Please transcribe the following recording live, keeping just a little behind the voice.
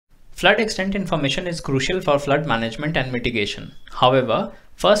Flood extent information is crucial for flood management and mitigation. However,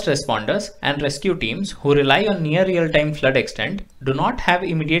 first responders and rescue teams who rely on near real-time flood extent do not have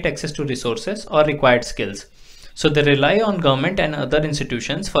immediate access to resources or required skills. So they rely on government and other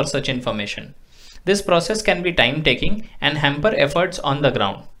institutions for such information. This process can be time-taking and hamper efforts on the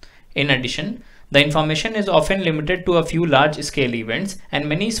ground. In addition, the information is often limited to a few large-scale events, and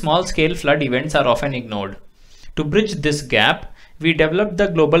many small-scale flood events are often ignored. To bridge this gap, we developed the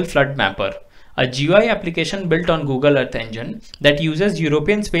Global Flood Mapper, a GUI application built on Google Earth Engine that uses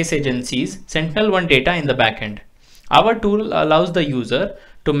European Space Agency's Sentinel-1 data in the backend. Our tool allows the user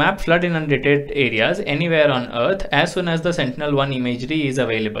to map flood inundated areas anywhere on Earth as soon as the Sentinel-1 imagery is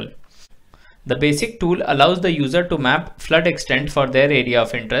available. The basic tool allows the user to map flood extent for their area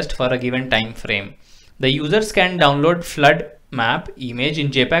of interest for a given time frame. The users can download flood map image in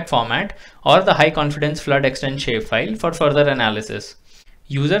JPEG format or the high confidence flood extent shapefile for further analysis.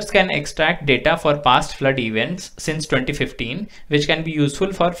 Users can extract data for past flood events since 2015, which can be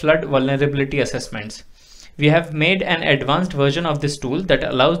useful for flood vulnerability assessments. We have made an advanced version of this tool that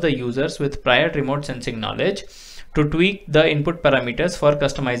allows the users with prior remote sensing knowledge to tweak the input parameters for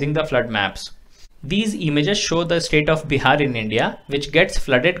customizing the flood maps. These images show the state of Bihar in India, which gets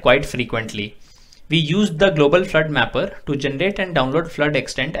flooded quite frequently. We used the Global Flood Mapper to generate and download flood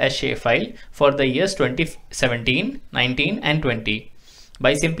extent as shapefile for the years 2017, 19 and 20.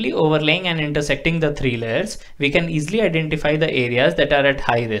 By simply overlaying and intersecting the three layers, we can easily identify the areas that are at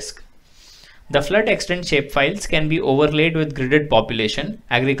high risk. The flood extent shapefiles can be overlaid with gridded population,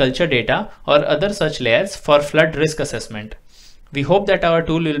 agriculture data, or other such layers for flood risk assessment. We hope that our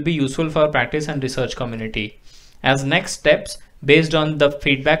tool will be useful for practice and research community. As next steps, based on the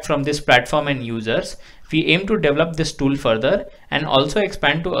feedback from this platform and users, we aim to develop this tool further and also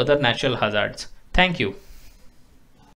expand to other natural hazards. Thank you.